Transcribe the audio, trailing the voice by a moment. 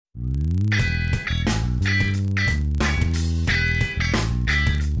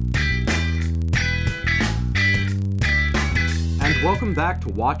Welcome back to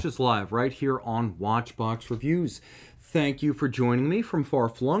Watches Live right here on Watchbox Reviews. Thank you for joining me from far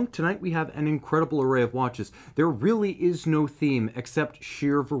flung. Tonight we have an incredible array of watches. There really is no theme except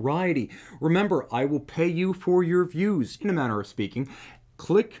sheer variety. Remember, I will pay you for your views, in a manner of speaking.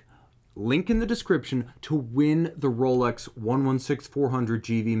 Click link in the description to win the Rolex 116400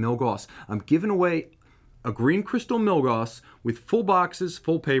 GV Milgauss. I'm giving away a green crystal Milgauss with full boxes,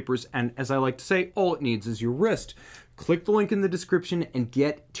 full papers, and as I like to say, all it needs is your wrist. Click the link in the description and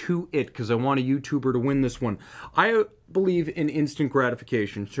get to it, because I want a YouTuber to win this one. I believe in instant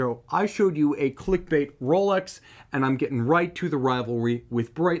gratification, so I showed you a clickbait Rolex, and I'm getting right to the rivalry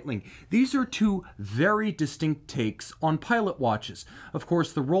with Breitling. These are two very distinct takes on pilot watches. Of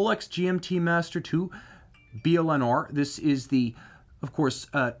course, the Rolex GMT-Master II BLNR. This is the, of course,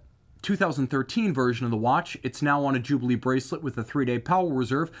 2013 version of the watch. It's now on a Jubilee bracelet with a 3-day power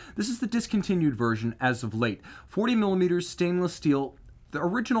reserve. This is the discontinued version as of late. 40mm stainless steel. The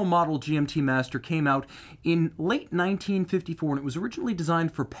original model GMT Master came out in late 1954, and it was originally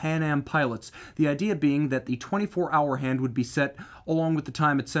designed for Pan Am pilots. The idea being that the 24-hour hand would be set along with the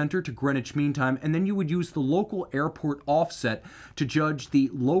time at center to Greenwich Mean Time, and then you would use the local airport offset to judge the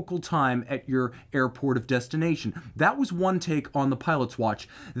local time at your airport of destination. That was one take on the pilot's watch.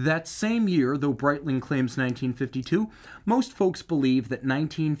 That same year, though Breitling claims 1952, most folks believe that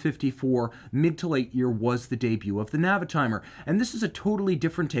 1954, mid to late year, was the debut of the Navitimer. And this is a totally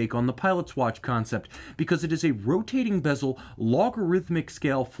different take on the pilot's watch concept, because it is a rotating bezel, logarithmic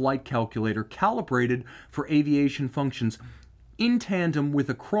scale flight calculator calibrated for aviation functions in tandem with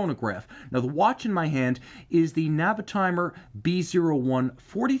a chronograph. Now, the watch in my hand is the Navitimer B01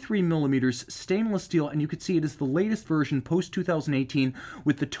 43mm stainless steel, and you can see it is the latest version post-2018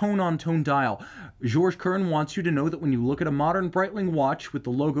 with the tone-on-tone dial. Georges Kern wants you to know that when you look at a modern Breitling watch with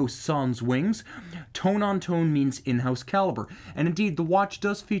the logo sans wings, tone-on-tone means in-house caliber. And indeed, the watch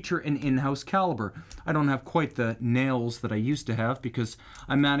does feature an in-house caliber. I don't have quite the nails that I used to have because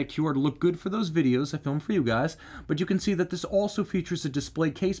I manicure to look good for those videos I film for you guys, but you can see that this also features a display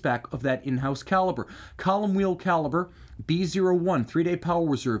caseback of that in-house caliber. Column wheel caliber, B01, 3-day power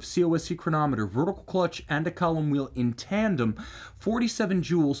reserve, COSC chronometer, vertical clutch, and a column wheel in tandem, 47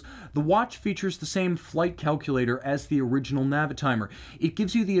 joules. The watch features the same flight calculator as the original Navitimer. It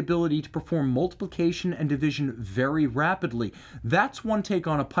gives you the ability to perform multiplication and division very rapidly. That's one take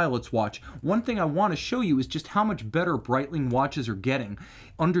on a pilot's watch. One thing I want to show you is just how much better Breitling watches are getting.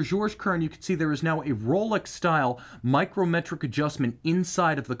 Under Georges Kern, you can see there is now a Rolex-style micrometric adjustment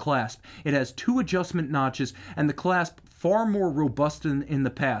inside of the clasp. It has 2 adjustment notches, and the clasp far more robust than in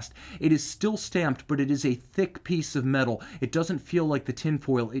the past. It is still stamped, but it is a thick piece of metal. It doesn't feel like the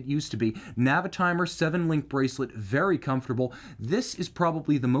tinfoil it used to be. Navitimer 7-link bracelet, very comfortable. This is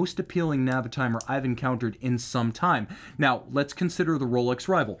probably the most appealing Navitimer I've encountered in some time. Now, let's consider the Rolex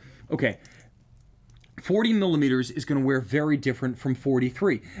rival. Okay. 40mm is going to wear very different from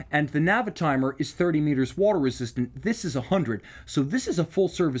 43, and the Navitimer is 30 meters water resistant. This is 100, so this is a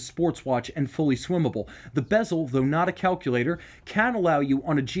full-service sports watch and fully swimmable. The bezel, though not a calculator, can allow you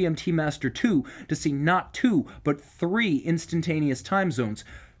on a GMT Master II to see not 2, but 3 instantaneous time zones.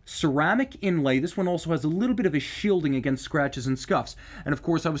 Ceramic inlay. This one also has a little bit of a shielding against scratches and scuffs. And of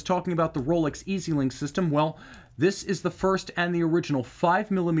course, I was talking about the Rolex EasyLink system. Well, this is the first and the original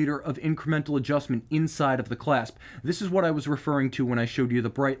 5mm of incremental adjustment inside of the clasp. This is what I was referring to when I showed you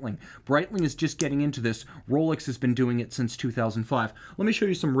the Breitling. Breitling is just getting into this. Rolex has been doing it since 2005. Let me show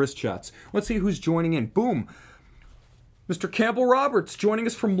you some wrist shots. Let's see who's joining in. Boom! Mr. Campbell Roberts joining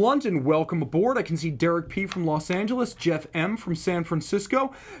us from London. Welcome aboard. I can see Derek P. from Los Angeles, Jeff M. from San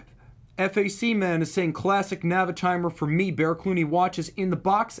Francisco. FAC Man is saying classic Navitimer for me. Bear Clooney watches in the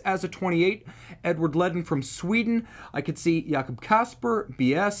box as a 28. Edward Ledden from Sweden. I could see Jakob Kasper,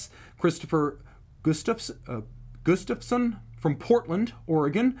 BS. Christopher Gustafsson from Portland,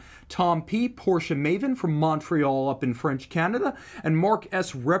 Oregon. Tom P. Portia Maven from Montreal up in French Canada. And Mark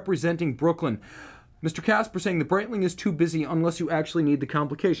S. representing Brooklyn. Mr. Casper saying the Breitling is too busy unless you actually need the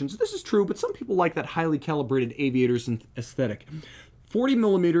complications. This is true, but some people like that highly calibrated aviators aesthetic.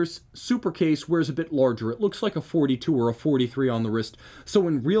 40mm super case wears a bit larger. It looks like a 42 or a 43 on the wrist. So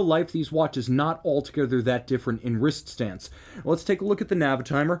in real life, these watches not altogether that different in wrist stance. Let's take a look at the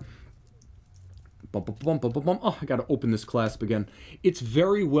Navitimer. Oh, I gotta open this clasp again. It's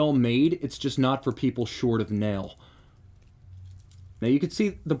very well made. It's just not for people short of nail. Now you can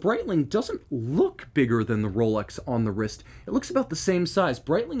see the Breitling doesn't look bigger than the Rolex on the wrist. It looks about the same size.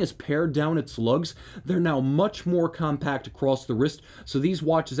 Breitling has pared down its lugs. They're now much more compact across the wrist, so these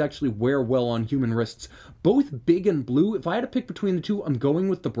watches actually wear well on human wrists. Both big and blue. If I had to pick between the two, I'm going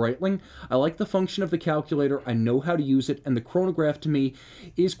with the Breitling. I like the function of the calculator. I know how to use it, and the chronograph to me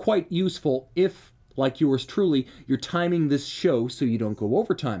is quite useful if, like yours truly, you're timing this show so you don't go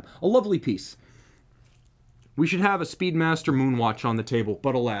overtime. A lovely piece. We should have a Speedmaster Moonwatch on the table,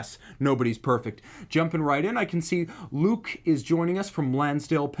 but alas, nobody's perfect. Jumping right in, I can see Luke is joining us from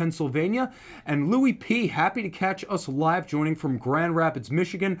Lansdale, Pennsylvania, and Louis P., happy to catch us live, joining from Grand Rapids,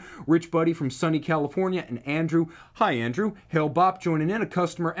 Michigan, Rich Buddy from sunny California, and Andrew. Hi, Andrew. Hail Bop joining in, a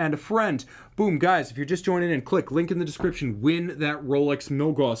customer and a friend. Boom, guys, if you're just joining in, click link in the description, win that Rolex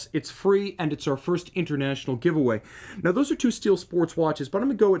Milgauss. It's free, and it's our first international giveaway. Now, those are two steel sports watches, but I'm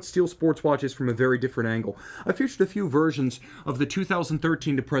going to go at steel sports watches from a very different angle. I featured a few versions of the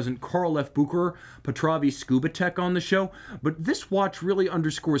 2013 to present Carl F. Bucherer Patravi Scubatec on the show, but this watch really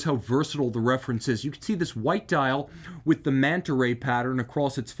underscores how versatile the reference is. You can see this white dial with the manta ray pattern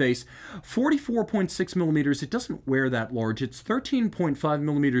across its face, 44.6 millimeters. It doesn't wear that large. It's 13.5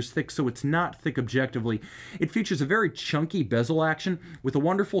 millimeters thick, so it's not thick objectively. It features a very chunky bezel action with a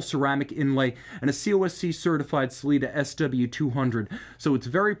wonderful ceramic inlay and a COSC certified Sellita SW200, so it's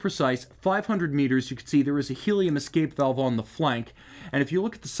very precise. 500 meters. You can see there is a helium escape valve on the flank, and if you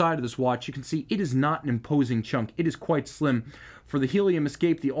look at the side of this watch, you can see it is not an imposing chunk. It is quite slim. For the helium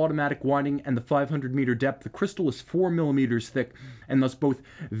escape, the automatic winding, and the 500 meter depth, the crystal is 4 millimeters thick, and thus both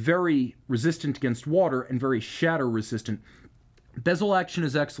very resistant against water and very shatter resistant. Bezel action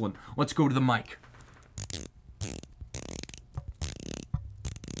is excellent. Let's go to the mic.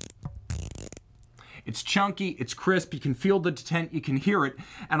 It's chunky, it's crisp, you can feel the detent, you can hear it,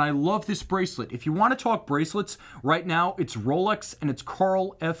 and I love this bracelet. If you want to talk bracelets, right now it's Rolex and it's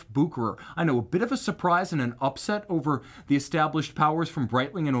Carl F. Bucherer. I know, a bit of a surprise and an upset over the established powers from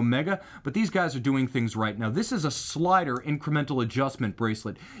Breitling and Omega, but these guys are doing things right. Now, this is a slider incremental adjustment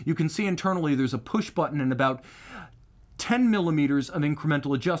bracelet. You can see internally there's a push button and about 10 millimeters of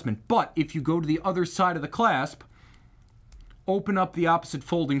incremental adjustment, but if you go to the other side of the clasp, open up the opposite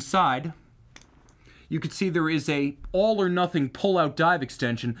folding side, you can see there is a all-or-nothing pull-out dive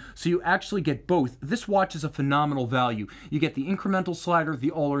extension, so you actually get both. This watch is a phenomenal value. You get the incremental slider,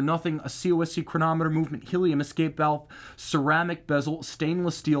 the all-or-nothing, a COSC chronometer movement, helium escape valve, ceramic bezel,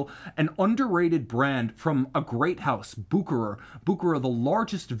 stainless steel, an underrated brand from a great house, Bucherer. Bucherer, the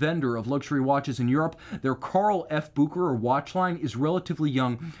largest vendor of luxury watches in Europe. Their Carl F. Bucherer watch line is relatively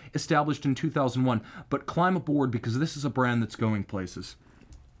young, established in 2001, but climb aboard because this is a brand that's going places.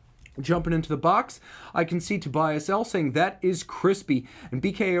 Jumping into the box, I can see Tobias L saying that is crispy, and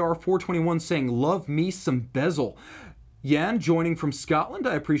BKAR 421 saying love me some bezel. Jan joining from Scotland,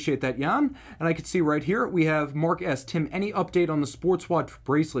 I appreciate that, Jan. And I can see right here we have Mark S. Tim, any update on the sports watch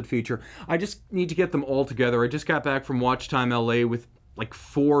bracelet feature? I just need to get them all together. I just got back from Watch Time LA with like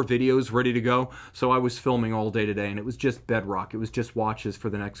 4 videos ready to go, so I was filming all day today, and it was just bedrock. It was just watches for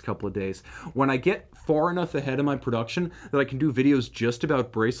the next couple of days. When I get far enough ahead of my production that I can do videos just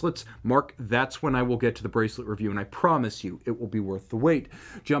about bracelets, Mark, that's when I will get to the bracelet review, and I promise you it will be worth the wait.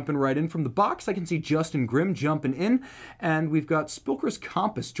 Jumping right in from the box, I can see Justin Grimm jumping in, and we've got Spilker's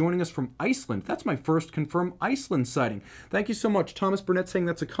Compass joining us from Iceland. That's my first confirmed Iceland sighting. Thank you so much. Thomas Burnett saying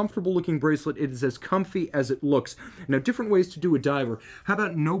that's a comfortable looking bracelet. It is as comfy as it looks. Now, different ways to do a diver. How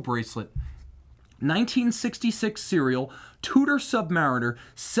about no bracelet? 1966 serial, Tudor Submariner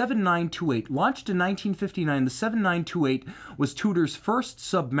 7928. Launched in 1959, the 7928 was Tudor's first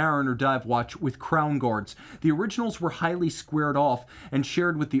Submariner dive watch with crown guards. The originals were highly squared off and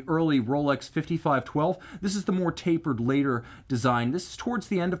shared with the early Rolex 5512. This is the more tapered later design. This is towards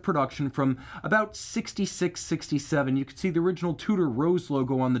the end of production from about 66, 67. You can see the original Tudor rose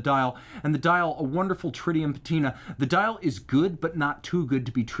logo on the dial, and the dial a wonderful tritium patina. The dial is good, but not too good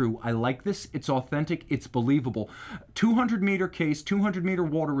to be true. I like this. It's authentic. It's believable. 200-meter case, 200-meter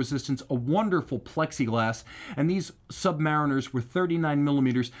water resistance, a wonderful plexiglass, and these Submariners were 39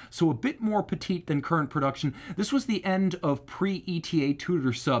 millimeters, so a bit more petite than current production. This was the end of pre-ETA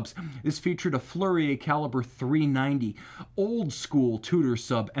Tudor subs. This featured a Ferrier caliber 390, old school Tudor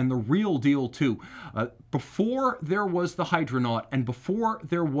sub, and the real deal too. Before there was the Hydronaut, and before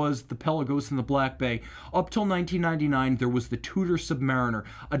there was the Pelagos and the Black Bay, up till 1999, there was the Tudor Submariner,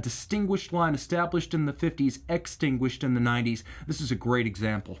 a distinguished line established in the 50s, extinguished in the 90s. This is a great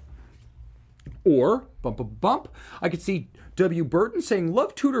example. Or, bump, bump, bump, I could see W. Burton saying,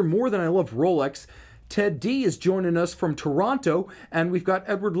 love Tudor more than I love Rolex. Ted D is joining us from Toronto, and we've got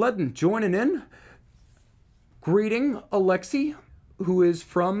Edward Ledden joining in. Greeting, Alexi. who is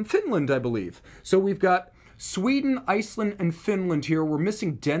from Finland, I believe. So we've got Sweden, Iceland, and Finland here. We're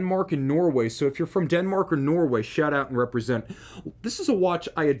missing Denmark and Norway, so if you're from Denmark or Norway, shout out and represent. This is a watch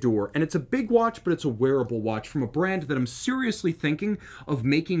I adore, and it's a big watch, but it's a wearable watch from a brand that I'm seriously thinking of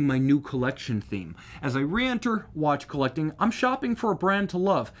making my new collection theme. As I re-enter watch collecting, I'm shopping for a brand to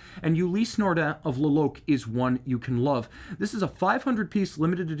love, and Ulysse Nardin of Leloc is one you can love. This is a 500-piece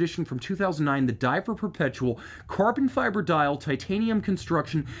limited edition from 2009, the Diver Perpetual, carbon fiber dial, titanium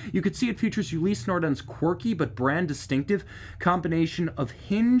construction. You can see it features Ulysse Nardin's quirky but brand distinctive combination of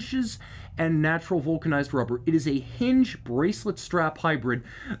hinges and natural vulcanized rubber. It is a hinge bracelet strap hybrid.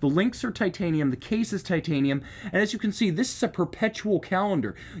 The links are titanium, the case is titanium, and as you can see, this is a perpetual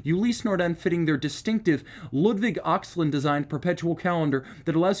calendar. Ulysse Nardin fitting their distinctive Ludwig Oxlin designed perpetual calendar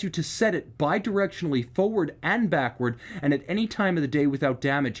that allows you to set it bidirectionally forward and backward and at any time of the day without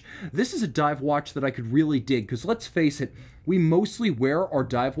damage. This is a dive watch that I could really dig, because let's face it, we mostly wear our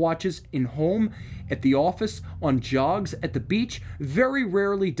dive watches in home, at the office, on jogs, at the beach, very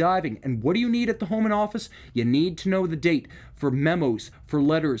rarely diving. And what do you need at the home and office? You need to know the date for memos, for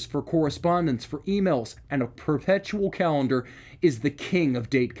letters, for correspondence, for emails, and a perpetual calendar is the king of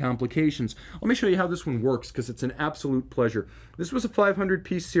date complications. Let me show you how this one works, because it's an absolute pleasure. This was a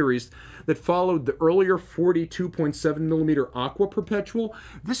 500-piece series that followed the earlier 42.7mm Aqua Perpetual.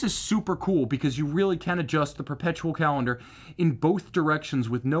 This is super cool because you really can adjust the perpetual calendar in both directions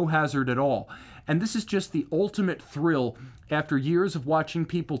with no hazard at all. And this is just the ultimate thrill after years of watching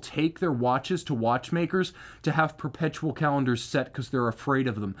people take their watches to watchmakers to have perpetual calendars set because they're afraid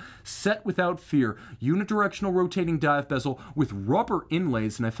of them. Set without fear, unidirectional rotating dive bezel with rubber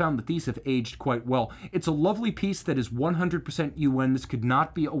inlays, and I found that these have aged quite well. It's a lovely piece that is 100% UN. This could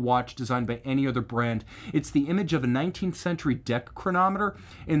not be a watch designed by any other brand. It's the image of a 19th century deck chronometer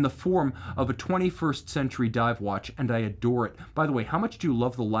in the form of a 21st century dive watch, and I adore it. By the way, how much do you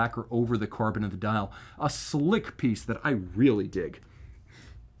love the lacquer over the carbon of the dial? A slick piece that I really dig.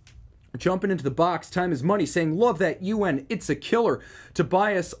 Jumping into the box, time is money, saying, love that UN, it's a killer.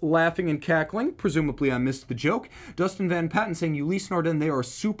 Tobias laughing and cackling, presumably I missed the joke. Dustin Van Patten saying, Ulysse Nardin, they are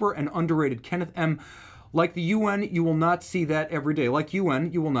super and underrated. Kenneth M. Like the UN, you will not see that every day. Like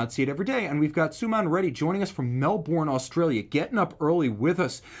UN, you will not see it every day. And we've got Suman Reddy joining us from Melbourne, Australia, getting up early with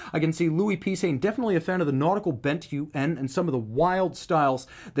us. I can see Louis P. saying, definitely a fan of the nautical bent UN and some of the wild styles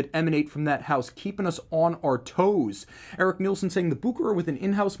that emanate from that house, keeping us on our toes. Eric Nielsen saying, the Bucherer with an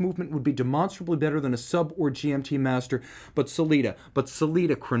in-house movement would be demonstrably better than a sub or GMT Master, but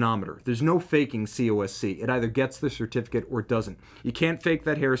Solida chronometer. There's no faking COSC. It either gets the certificate or doesn't. You can't fake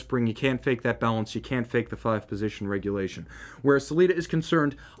that hairspring, you can't fake that balance, you can't fake the 5-position regulation. Whereas Solida is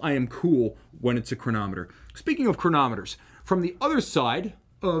concerned, I am cool when it's a chronometer. Speaking of chronometers, from the other side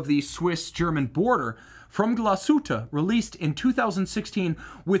of the Swiss-German border, from Glashutte, released in 2016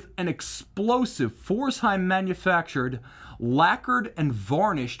 with an explosive Pforzheim manufactured, lacquered and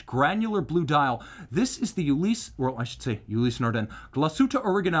varnished granular blue dial. This is the Ulysse Nardin, Glashutte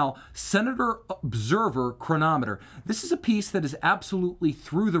Original Senator Observer chronometer. This is a piece that is absolutely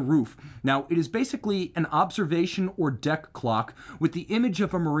through the roof. Now, it is basically an observation or deck clock with the image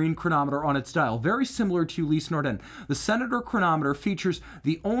of a marine chronometer on its dial, very similar to Ulysse Nardin. The Senator chronometer features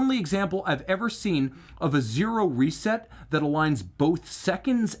the only example I've ever seen of a zero reset that aligns both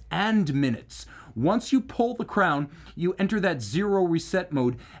seconds and minutes. Once you pull the crown, you enter that zero reset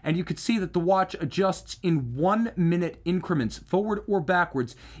mode, and you can see that the watch adjusts in 1 minute increments, forward or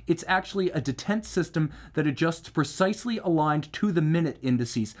backwards. It's actually a detent system that adjusts precisely aligned to the minute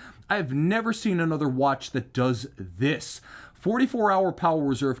indices. I've never seen another watch that does this. 44-hour power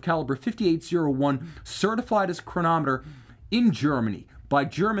reserve, caliber 5801, certified as chronometer in Germany by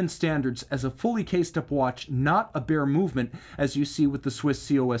German standards as a fully cased up watch, not a bare movement as you see with the Swiss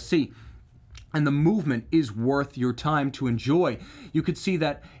COSC. And the movement is worth your time to enjoy. You could see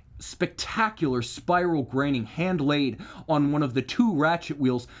that spectacular spiral graining hand-laid on one of the 2 ratchet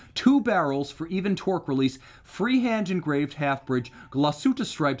wheels, 2 barrels for even torque release, freehand engraved half bridge, Glashutte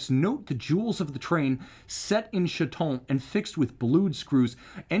stripes, note the jewels of the train, set in chaton and fixed with blued screws,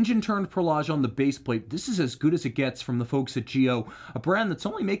 engine turned perlage on the base plate. This is as good as it gets from the folks at GO, a brand that's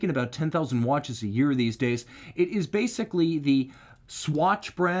only making about 10,000 watches a year these days. It is basically the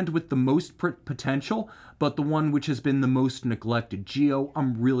Swatch brand with the most potential, but the one which has been the most neglected. GO,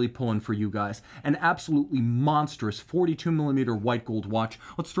 I'm really pulling for you guys. An absolutely monstrous 42mm white gold watch.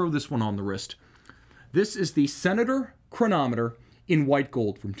 Let's throw this one on the wrist. This is the Senator chronometer in white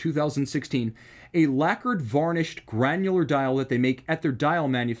gold from 2016. A lacquered varnished granular dial that they make at their dial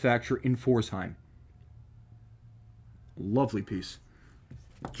manufacturer in Pforzheim. Lovely piece.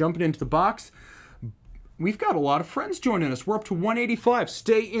 Jumping into the box. we've got a lot of friends joining us. We're up to 185.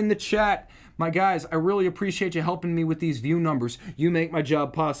 Stay in the chat. My guys, I really appreciate you helping me with these view numbers. You make my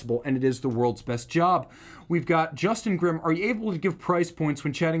job possible, and it is the world's best job. We've got Justin Grimm. Are you able to give price points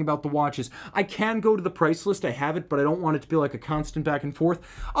when chatting about the watches? I can go to the price list. I have it, but I don't want it to be like a constant back and forth.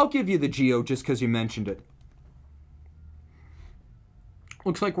 I'll give you the geo just because you mentioned it.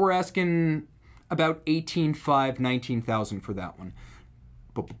 Looks like we're asking about 18,500, 19,000 for that one.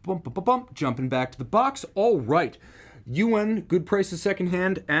 Jumping back to the box. All right. UN, good prices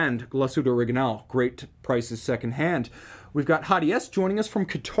secondhand, and Glashutte Original, great prices secondhand. We've got Hadi S joining us from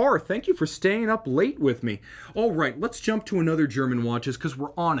Qatar. Thank you for staying up late with me. All right, let's jump to another German watches because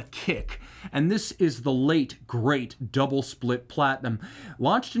we're on a kick. And this is the late, great double split platinum.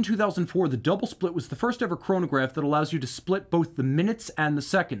 Launched in 2004, the double split was the first ever chronograph that allows you to split both the minutes and the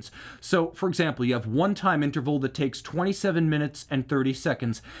seconds. So, for example, you have one time interval that takes 27 minutes and 30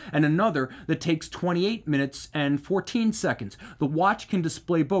 seconds, and another that takes 28 minutes and 14 seconds. The watch can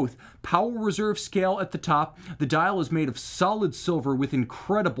display both. Power reserve scale at the top. The dial is made of solid silver with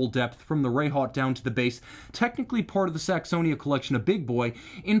incredible depth from the Rayhaut down to the base. Technically part of the Saxonia collection, a big boy,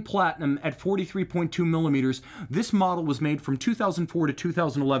 in platinum at 43.2 millimeters. This model was made from 2004 to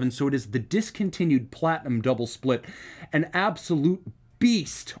 2011, so it is the discontinued platinum double split. An absolute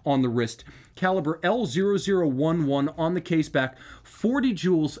beast on the wrist. Caliber L0011 on the case back, 40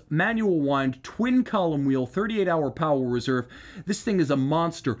 jewels, manual wind, twin column wheel, 38-hour power reserve. This thing is a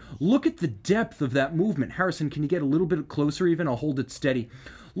monster. Look at the depth of that movement. Harrison, can you get a little bit closer even? I'll hold it steady.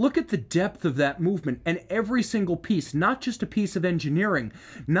 Look at the depth of that movement, and every single piece, not just a piece of engineering,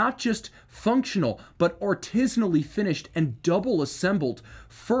 not just functional, but artisanally finished and double assembled.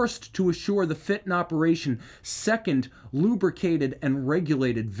 First, to assure the fit and operation. Second, lubricated and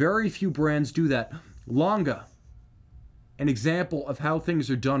regulated. Very few brands do that. Lange, an example of how things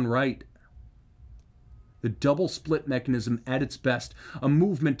are done right. The double split mechanism at its best. A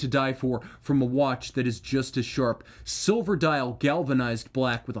movement to die for from a watch that is just as sharp. Silver dial, galvanized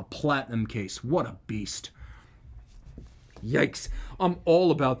black with a platinum case. What a beast. Yikes. I'm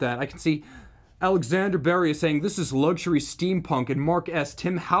all about that. I can see Alexander Berry is saying, this is luxury steampunk. And Mark S.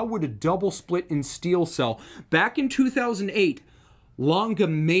 Tim, how would a double split in steel sell? Back in 2008, Lange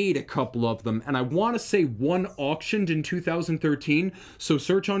made a couple of them, and I want to say one auctioned in 2013, so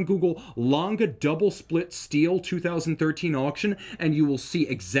search on Google Lange double split steel 2013 auction, and you will see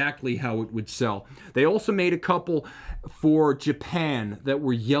exactly how it would sell. They also made a couple for Japan that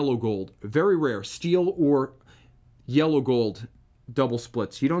were yellow gold, very rare, steel or yellow gold double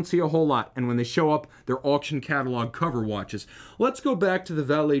splits. You don't see a whole lot, and when they show up, they're auction catalog cover watches. Let's go back to the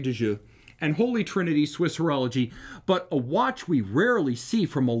Valet de Jeu and Holy Trinity Swiss Horology, but a watch we rarely see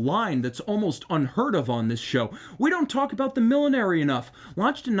from a line that's almost unheard of on this show. We don't talk about the Millenary enough.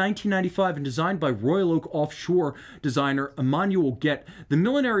 Launched in 1995 and designed by Royal Oak offshore designer Emmanuel Guet, the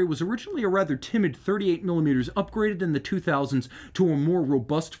Millenary was originally a rather timid 38mm, upgraded in the 2000s to a more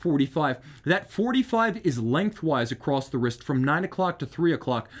robust 45. That 45 is lengthwise across the wrist from 9 o'clock to 3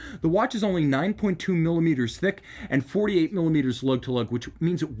 o'clock. The watch is only 9.2mm thick and 48mm lug to lug, which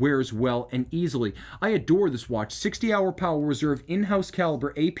means it wears well and easily. I adore this watch. 60-hour power reserve, in-house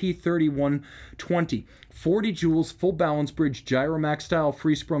caliber AP3120. 40 jewels, full balance bridge, Gyromax style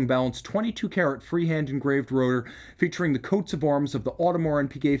free-sprung balance, 22-karat freehand engraved rotor, featuring the coats of arms of the Audemars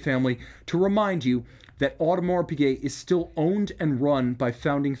and Piguet family, to remind you that Audemars Piguet is still owned and run by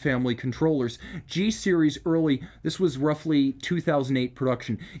founding family controllers. G-Series early, this was roughly 2008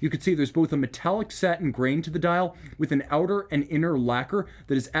 production. You can see there's both a metallic satin grain to the dial with an outer and inner lacquer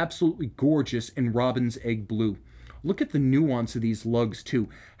that is absolutely gorgeous in robin's egg blue. Look at the nuance of these lugs too.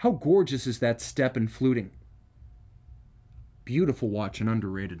 How gorgeous is that step and fluting? Beautiful watch and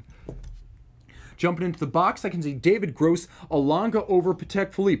underrated. Jumping into the box, I can see David Gross, a Lange over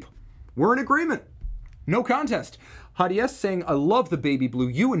Patek Philippe. We're in agreement. No contest. Hadi S saying, I love the baby blue.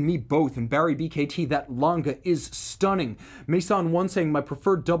 You and me both. And Barry BKT, that Lange is stunning. Mason 1 saying, my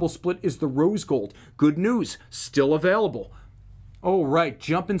preferred double split is the rose gold. Good news. Still available. All right,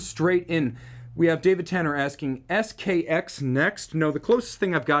 jumping straight in. We have David Tanner asking, SKX next? No, the closest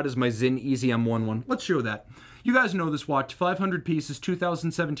thing I've got is my Zinn Easy M11. Let's show that. You guys know this watch, 500 pieces,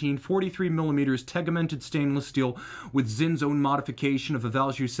 2017, 43mm tegamented stainless steel with Zinn's own modification of a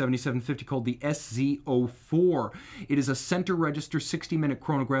Valjoux 7750 called the SZ04. It is a center register 60-minute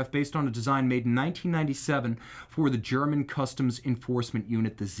chronograph based on a design made in 1997 for the German Customs Enforcement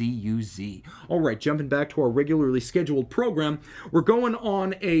Unit, the ZUZ. All right, jumping back to our regularly scheduled program, we're going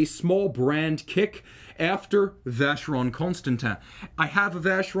on a small brand kick after Vacheron Constantin. I have a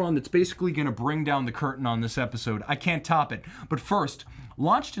Vacheron that's basically going to bring down the curtain on this episode. I can't top it. But first,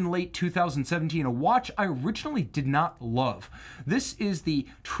 Launched in late 2017, a watch I originally did not love. This is the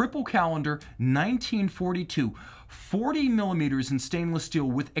Triple Calendar 1942, 40 millimeters in stainless steel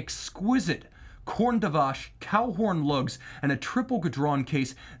with exquisite corne de vache, cow horn lugs, and a triple gadron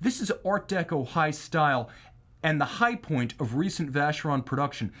case. This is Art Deco high style and the high point of recent Vacheron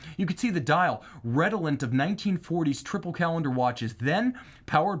production. You can see the dial, redolent of 1940s triple calendar watches, then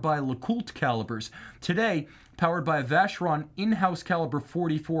powered by LeCoultre calibers. Today, powered by a Vacheron in-house caliber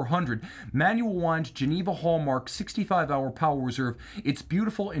 4400, manual wind Geneva hallmark 65-hour power reserve. It's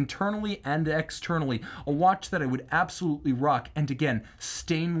beautiful internally and externally. A watch that I would absolutely rock. And again,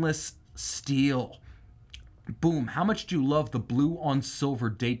 stainless steel. Boom. How much do you love the blue on silver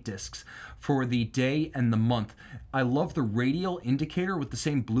date discs for the day and the month? I love the radial indicator with the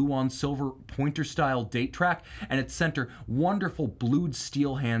same blue on silver pointer style date track, and its center, wonderful blued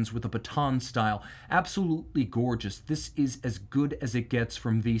steel hands with a baton style. Absolutely gorgeous. This is as good as it gets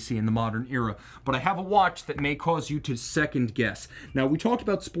from VC in the modern era. But I have a watch that may cause you to second guess. Now, we talked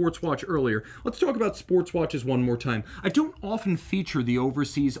about sports watch earlier. Let's talk about sports watches one more time. I don't often feature the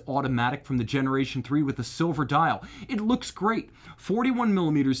Overseas Automatic from the Generation 3 with a silver dial. It looks great. 41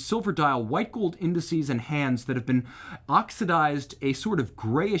 millimeters silver dial, white gold indices and hands that have been oxidized a sort of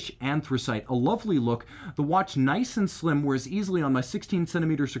grayish anthracite. A lovely look. The watch nice and slim, wears easily on my 16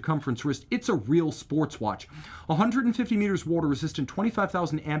 centimeter circumference wrist. It's a real sports watch. 150 meters water resistant,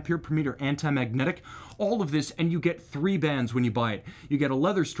 25,000 ampere per meter anti-magnetic. All of this, and you get 3 bands when you buy it. You get a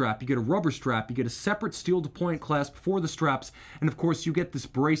leather strap, you get a rubber strap, you get a separate steel deployment clasp for the straps, and of course you get this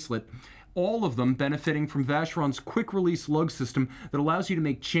bracelet. All of them benefiting from Vacheron's quick-release lug system that allows you to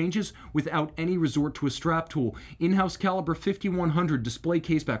make changes without any resort to a strap tool. In-house caliber 5100 display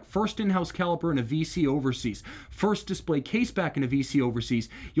caseback. First in-house caliber in a VC Overseas. First display caseback in a VC Overseas.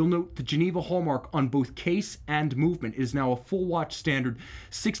 You'll note the Geneva hallmark on both case and movement. It is now a full watch standard,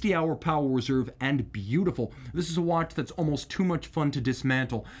 60-hour power reserve, and beautiful. This is a watch that's almost too much fun to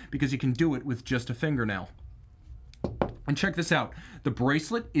dismantle because you can do it with just a fingernail. And check this out. The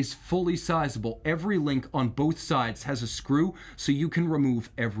bracelet is fully sizable. Every link on both sides has a screw, so you can remove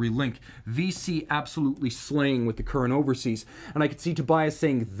every link. VC absolutely slaying with the current Overseas. And I can see Tobias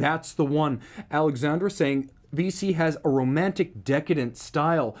saying, that's the one. Alexandra saying, VC has a romantic, decadent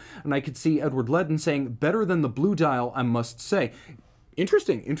style. And I could see Edward Ledden saying, better than the blue dial, I must say.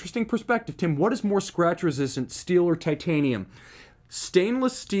 Interesting perspective, Tim. What is more scratch resistant, steel or titanium?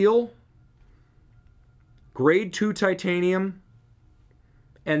 Stainless steel, grade 2 titanium,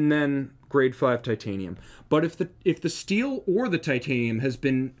 and then grade 5 titanium. But if the steel or the titanium has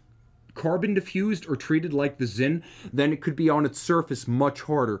been carbon diffused or treated like the Zinn, then it could be on its surface much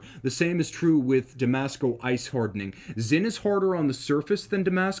harder. The same is true with Damasco ice hardening. Zinn is harder on the surface than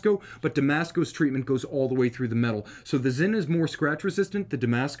Damasco, but Damasco's treatment goes all the way through the metal. So the Zinn is more scratch resistant, the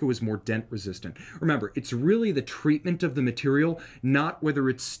Damasco is more dent resistant. Remember, it's really the treatment of the material, not whether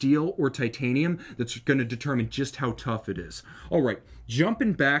it's steel or titanium, that's going to determine just how tough it is. All right,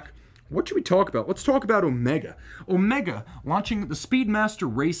 jumping back, what should we talk about? Let's talk about Omega. Omega launching the Speedmaster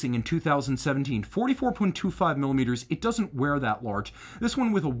Racing in 2017, 44.25 millimeters. It doesn't wear that large. This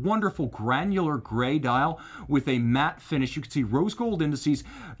one with a wonderful granular gray dial with a matte finish. You can see rose gold indices.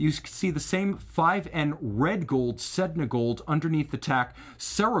 You can see the same 5N red gold, Sedna gold underneath the tack.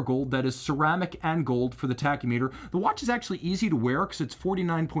 Ceragold, that is ceramic and gold for the tachymeter. The watch is actually easy to wear because it's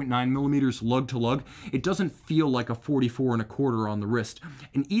 49.9 millimeters lug to lug. It doesn't feel like a 44 1/4 on the wrist.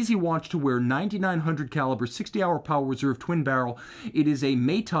 An easy watch to wear, 9900 caliber, 60-hour power reserve, twin barrel. It is a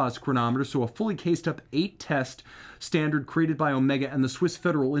Métas chronometer, so a fully cased up 8-test standard created by Omega and the Swiss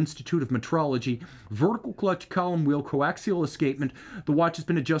Federal Institute of Metrology. Vertical clutch column wheel, coaxial escapement. The watch has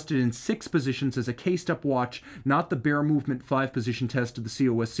been adjusted in 6 positions as a cased up watch, not the bare movement 5-position test of the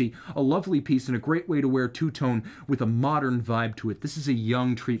COSC. A lovely piece and a great way to wear two-tone with a modern vibe to it. This is a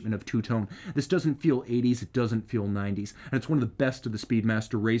young treatment of two-tone. This doesn't feel 80s, it doesn't feel 90s, and it's one of the best of the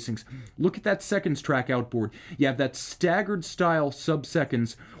Speedmaster Racings. Look at that seconds track outboard. You have that staggered style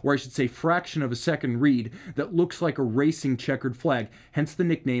sub-seconds, or I should say fraction of a second read, that looks like a racing checkered flag, hence the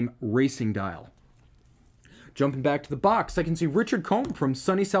nickname Racing Dial. Jumping back to the box, I can see Richard Combe from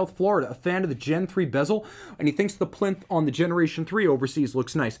sunny South Florida, a fan of the Gen 3 bezel, and he thinks the plinth on the Generation 3 Overseas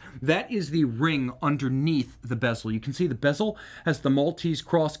looks nice. That is the ring underneath the bezel. You can see the bezel has the Maltese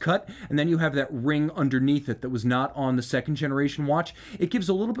cross cut, and then you have that ring underneath it that was not on the 2nd generation watch. It gives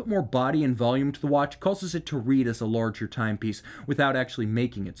a little bit more body and volume to the watch, causes it to read as a larger timepiece without actually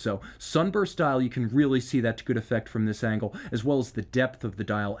making it so. Sunburst dial, you can really see that to good effect from this angle, as well as the depth of the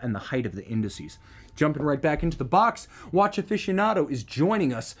dial and the height of the indices. Jumping right back into the box, Watch Aficionado is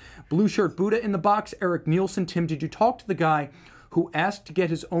joining us. Blue Shirt Buddha in the box, Eric Nielsen. Tim, did you talk to the guy who asked to get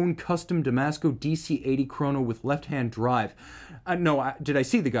his own custom Damasco DC-80 chrono with left-hand drive. No, did I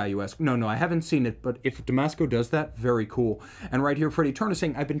see the guy, you ask? No, I haven't seen it, but if Damasco does that, very cool. And right here, Freddie Turner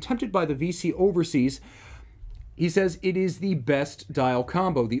saying, I've been tempted by the VC Overseas. He says it is the best dial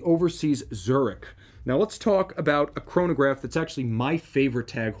combo, the Overseas Zurich. Now let's talk about a chronograph that's actually my favorite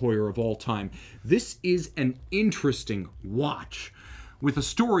Tag Heuer of all time. This is an interesting watch with a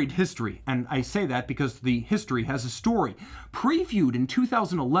storied history, and I say that because the history has a story. Previewed in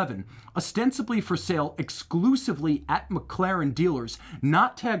 2011, ostensibly for sale exclusively at McLaren dealers,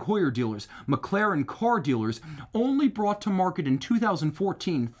 not Tag Heuer dealers, McLaren car dealers, only brought to market in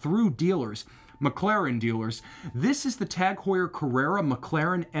 2014 through dealers, McLaren dealers. This is the Tag Heuer Carrera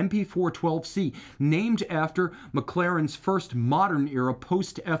McLaren MP412C, named after McLaren's first modern era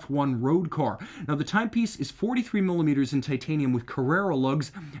post-F1 road car. Now the timepiece is 43 millimeters in titanium with Carrera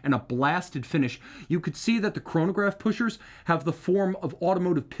lugs and a blasted finish. You could see that the chronograph pushers have the form of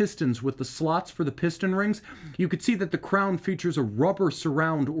automotive pistons with the slots for the piston rings. You could see that the crown features a rubber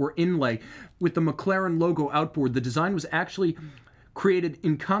surround or inlay with the McLaren logo outboard. The design was actually created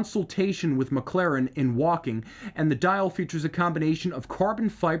in consultation with McLaren in Woking, and the dial features a combination of carbon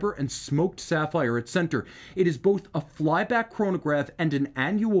fiber and smoked sapphire at center. It is both a flyback chronograph and an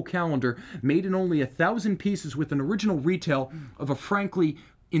annual calendar made in only 1,000 pieces with an original retail of a frankly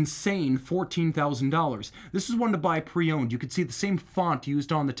insane $14,000. This is one to buy pre-owned. You could see the same font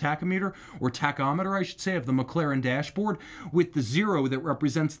used on the tachometer, or tachometer I should say, of the McLaren dashboard, with the 0 that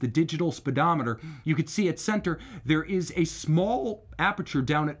represents the digital speedometer. You could see at center there is a small aperture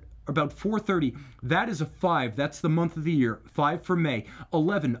down at about 4:30. That is a 5. That's the month of the year. 5 for May.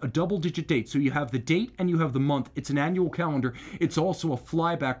 11, a double-digit date. So you have the date and you have the month. It's an annual calendar. It's also a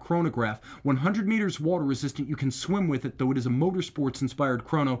flyback chronograph. 100 meters water resistant. You can swim with it, though it is a motorsports-inspired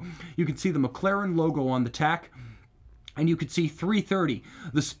chrono. You can see the McLaren logo on the tack. And you could see 330,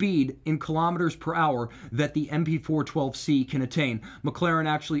 the speed in kilometers per hour that the MP412C can attain. McLaren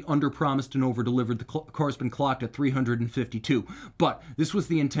actually under-promised and over-delivered. The car's been clocked at 352. But this was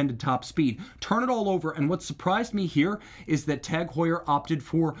the intended top speed. Turn it all over, and what surprised me here is that Tag Heuer opted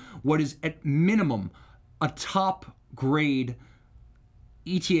for what is at minimum a top-grade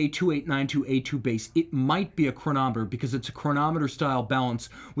ETA 2892A2 base. It might be a chronometer because it's a chronometer style balance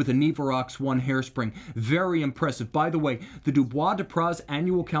with a Nivarox 1 hairspring. Very impressive. By the way, the Dubois de Praz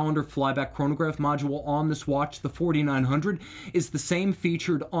annual calendar flyback chronograph module on this watch, the 4900, is the same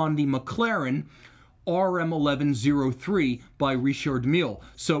featured on the McLaren RM1103 by Richard Mille.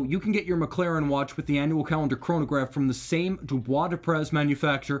 So you can get your McLaren watch with the annual calendar chronograph from the same Dubois de Praz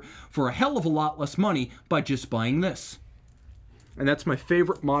manufacturer for a hell of a lot less money by just buying this. And that's my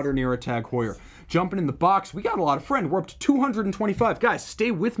favorite modern era Tag Heuer. Jumping in the box, we got a lot of friends. We're up to 225. Guys, stay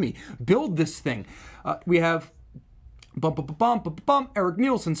with me. Build this thing. We have Eric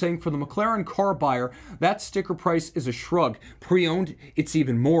Nielsen saying, for the McLaren car buyer, that sticker price is a shrug. Pre-owned, it's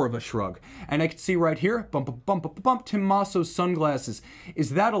even more of a shrug. And I can see right here, Tim Mosso's sunglasses. Is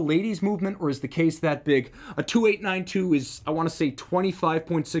that a ladies' movement, or is the case that big? A 2892 is, I want to say,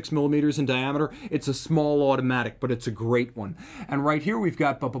 25.6 millimeters in diameter. It's a small automatic, but it's a great one. And right here we've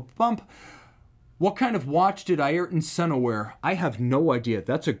got what kind of watch did Ayrton Senna wear? I have no idea.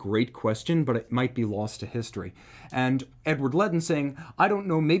 That's a great question, but it might be lost to history. And Edward Ledden saying, I don't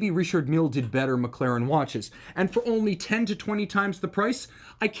know, maybe Richard Mille did better McLaren watches. And for only 10 to 20 times the price,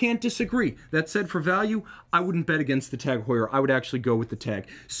 I can't disagree. That said, for value, I wouldn't bet against the Tag Heuer. I would actually go with the Tag.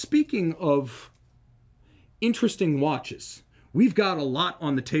 Speaking of interesting watches, we've got a lot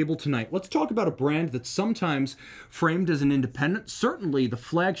on the table tonight. Let's talk about a brand that's sometimes framed as an independent, certainly the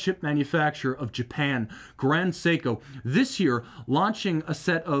flagship manufacturer of Japan, Grand Seiko, this year launching a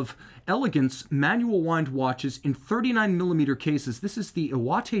set of Elegance manual wind watches in 39mm cases. This is the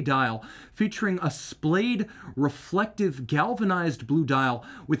Iwate dial, featuring a splayed, reflective, galvanized blue dial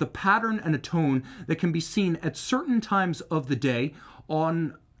with a pattern and a tone that can be seen at certain times of the day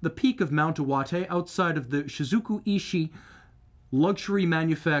on the peak of Mount Iwate outside of the Shizuku Ishi luxury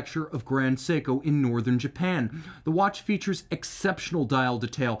manufacturer of Grand Seiko in northern Japan. The watch features exceptional dial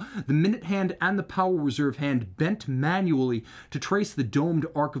detail, the minute hand and the power reserve hand bent manually to trace the domed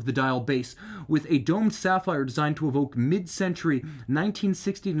arc of the dial base, with a domed sapphire designed to evoke mid-century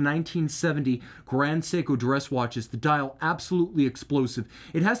 1960 to 1970 Grand Seiko dress watches. The dial absolutely explosive.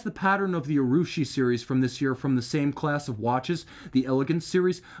 It has the pattern of the Urushi series from this year from the same class of watches, the Elegance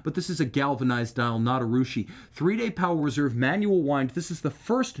series, but this is a galvanized dial, not Urushi. 3-day power reserve, manual manual wind. This is the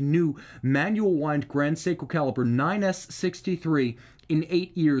first new manual wind Grand Seiko caliber 9S63 in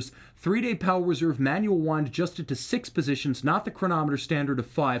 8 years. 3-day power reserve, manual wind adjusted to 6 positions, not the chronometer standard of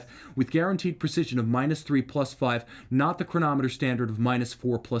 5, with guaranteed precision of -3 + 5, not the chronometer standard of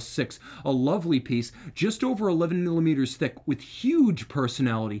 -4 + 6. A lovely piece, just over 11 millimeters thick, with huge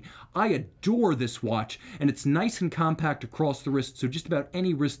personality. I adore this watch, and it's nice and compact across the wrist, so just about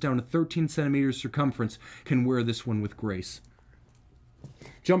any wrist down to 13 centimeters circumference can wear this one with grace.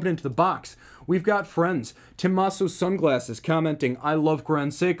 Jumping into the box, we've got friends. Tim Mosso Sunglasses commenting, I love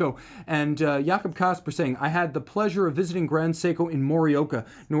Grand Seiko. And Jakob Kasper saying, I had the pleasure of visiting Grand Seiko in Morioka,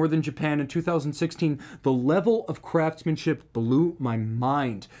 northern Japan in 2016. The level of craftsmanship blew my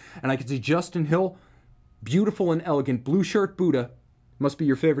mind. And I could see Justin Hill, beautiful and elegant, blue shirt Buddha, must be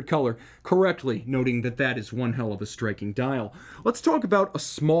your favorite color, correctly noting that that is one hell of a striking dial. Let's talk about a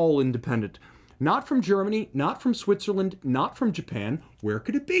small independent. Not from Germany, not from Switzerland, not from Japan. Where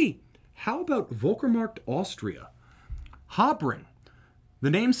could it be? How about Volkermarkt, Austria? Habring, the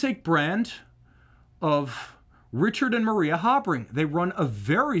namesake brand of Richard and Maria Habring. They run a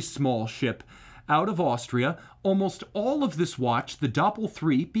very small ship out of Austria. Almost all of this watch, the Doppel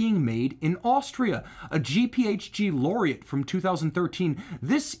 3, being made in Austria. A GPHG laureate from 2013.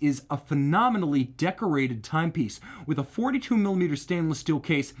 This is a phenomenally decorated timepiece with a 42mm stainless steel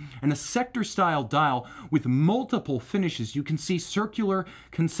case and a sector-style dial with multiple finishes. You can see circular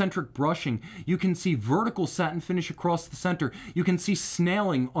concentric brushing. You can see vertical satin finish across the center. You can see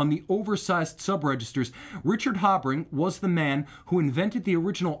snailing on the oversized sub-registers. Richard Habring was the man who invented the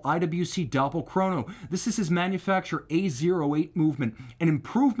original IWC Doppel chrono. This is his manufacture A08 movement, an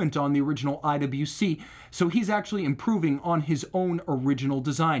improvement on the original IWC, so he's actually improving on his own original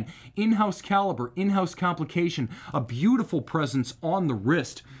design. In-house caliber, in-house complication, a beautiful presence on the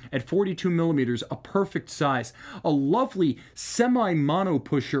wrist at 42mm, a perfect size. A lovely semi-mono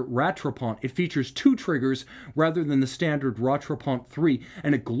pusher Rattrapant. It features 2 triggers rather than the standard Rattrapant 3,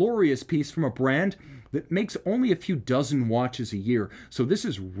 and a glorious piece from a brand that makes only a few dozen watches a year. So this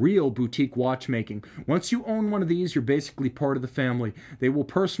is real boutique watchmaking. Once you own one of these, you're basically part of the family. They will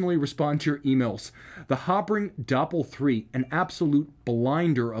personally respond to your emails. The Habring Doppel 3, an absolute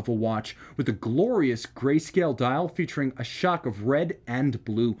blinder of a watch with a glorious grayscale dial featuring a shock of red and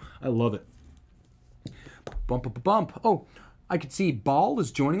blue. I love it. Bump, bump, bump. Oh, I could see Ball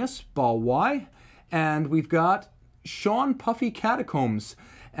is joining us, Ball Y. And we've got Sean Puffy Catacombs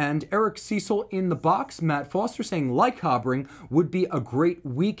and Eric Cecil in the box. Matt Foster saying, like Habring, would be a great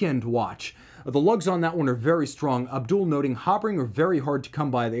weekend watch. The lugs on that one are very strong. Abdul noting, Habring are very hard to come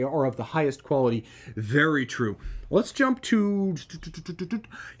by. They are of the highest quality. Very true. Let's jump to...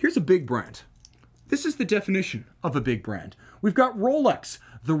 Here's a big brand. This is the definition of a big brand. We've got Rolex.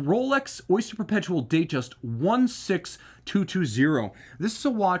 The Rolex Oyster Perpetual Datejust 16220. This is a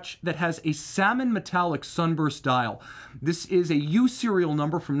watch that has a salmon metallic sunburst dial. This is a U serial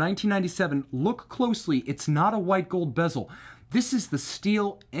number from 1997. Look closely, it's not a white gold bezel. This is the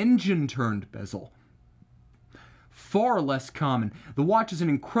steel engine-turned bezel. Far less common. The watch is an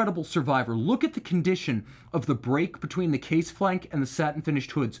incredible survivor. Look at the condition of the break between the case flank and the satin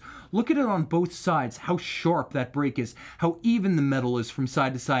finished hoods. Look at it on both sides, how sharp that break is, how even the metal is from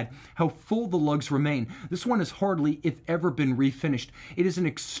side to side, how full the lugs remain. This one has hardly, if ever, been refinished. It is an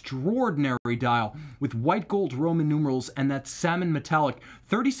extraordinary dial with white gold Roman numerals and that salmon metallic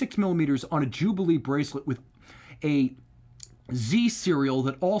 36mm on a Jubilee bracelet with a Z serial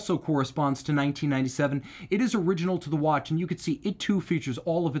that also corresponds to 1997. It is original to the watch, and you can see it too features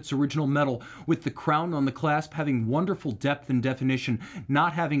all of its original metal, with the crown on the clasp having wonderful depth and definition,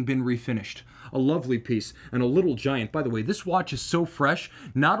 not having been refinished. A lovely piece, and a little giant. By the way, this watch is so fresh.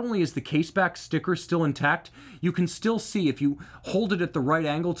 Not only is the caseback sticker still intact, you can still see, if you hold it at the right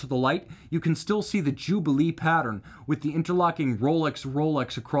angle to the light, you can still see the Jubilee pattern with the interlocking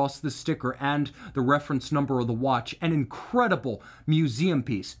Rolex across the sticker and the reference number of the watch. An incredible museum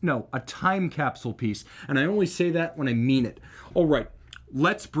piece. No, a time capsule piece. And I only say that when I mean it. All right.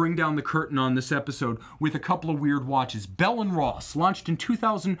 Let's bring down the curtain on this episode with a couple of weird watches. Bell & Ross, launched in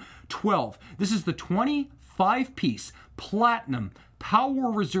 2012. This is the 25-piece platinum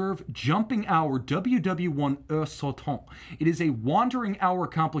Power Reserve Jumping Hour WW1 Sautante. It is a wandering hour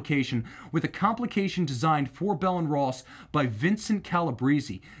complication with a complication designed for Bell & Ross by Vincent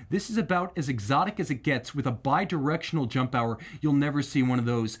Calabrese. This is about as exotic as it gets with a bi-directional jump hour. You'll never see one of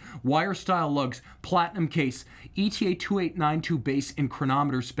those. Wire style lugs, platinum case, ETA 2892 base and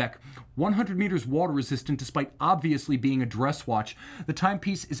chronometer spec. 100 meters water resistant despite obviously being a dress watch. The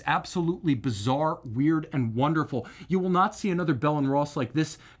timepiece is absolutely bizarre, weird, and wonderful. You will not see another Bell & Ross like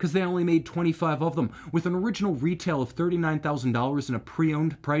this because they only made 25 of them. With an original retail of $39,000 and a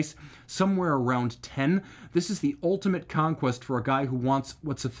pre-owned price somewhere around 10, this is the ultimate conquest for a guy who wants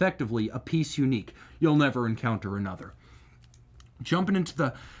what's effectively a piece unique. You'll never encounter another. Jumping into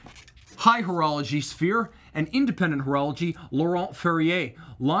the high horology sphere and independent horology, Laurent Ferrier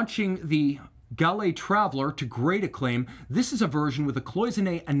launching the Galet Traveler to great acclaim. This is a version with a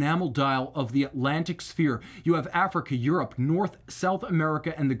Cloisonne enamel dial of the Atlantic sphere. You have Africa, Europe, North, South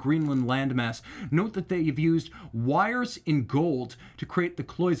America, and the Greenland landmass. Note that they have used wires in gold to create the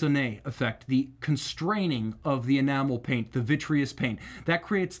Cloisonne effect, the constraining of the enamel paint, the vitreous paint. That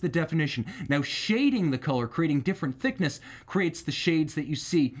creates the definition. Now shading the color, creating different thickness, creates the shades that you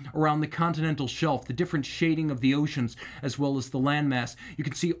see around the continental shelf, the different shading of the oceans, as well as the landmass. You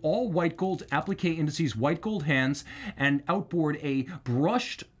can see all white gold applique indices, white gold hands, and outboard a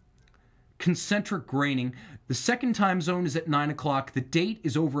brushed concentric graining. The second time zone is at 9 o'clock. The date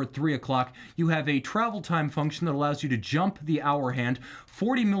is over at 3 o'clock. You have a travel time function that allows you to jump the hour hand.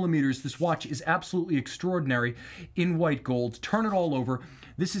 40 millimeters. This watch is absolutely extraordinary in white gold. Turn it all over.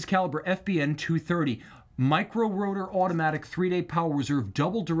 This is caliber FBN 230. Micro rotor automatic 3-day power reserve,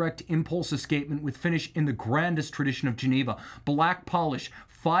 double direct impulse escapement with finish in the grandest tradition of Geneva. Black polish,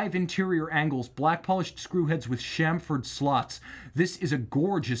 5 interior angles, black polished screw heads with chamfered slots. This is a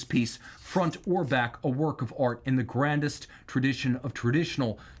gorgeous piece, front or back, a work of art in the grandest tradition of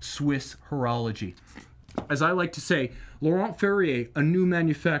traditional Swiss horology. As I like to say, Laurent Ferrier, a new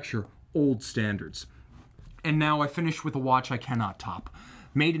manufacturer, old standards. And now I finish with a watch I cannot top.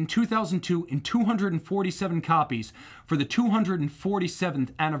 Made in 2002 in 247 copies for the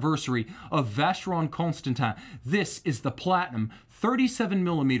 247th anniversary of Vacheron Constantin. This is the Platinum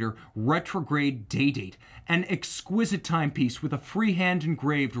 37mm retrograde day date, an exquisite timepiece with a freehand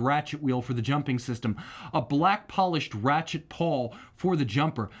engraved ratchet wheel for the jumping system, a black polished ratchet pawl for the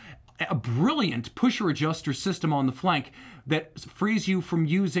jumper, a brilliant pusher adjuster system on the flank that frees you from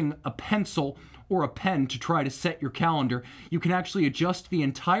using a pencil or a pen to try to set your calendar. You can actually adjust the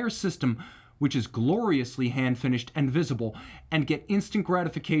entire system, which is gloriously hand finished and visible, and get instant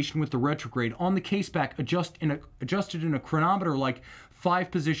gratification with the retrograde. On the case back, adjusted in a chronometer like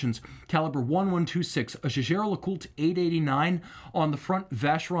 5 positions, caliber 1126, a Jaeger LeCoultre 889 on the front,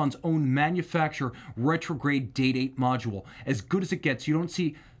 Vacheron's own manufacturer retrograde day date module. As good as it gets. You don't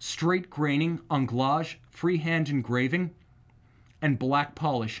see straight graining, anglage, freehand engraving, and black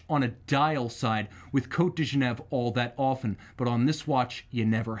polish on a dial side with Côte de Genève all that often. But on this watch, you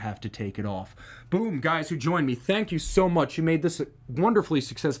never have to take it off. Boom, guys who joined me, thank you so much. You made this a wonderfully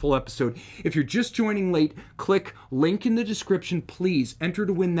successful episode. If you're just joining late, click link in the description. Please enter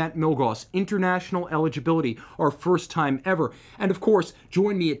to win that Milgauss International eligibility, our first time ever. And of course,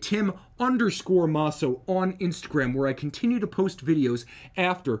 join me at Tim_Mosso on Instagram, where I continue to post videos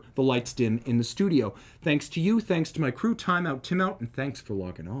after the lights dim in the studio. Thanks to you, thanks to my crew, Time Out, Tim Out, and thanks for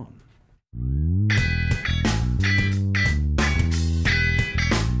logging on.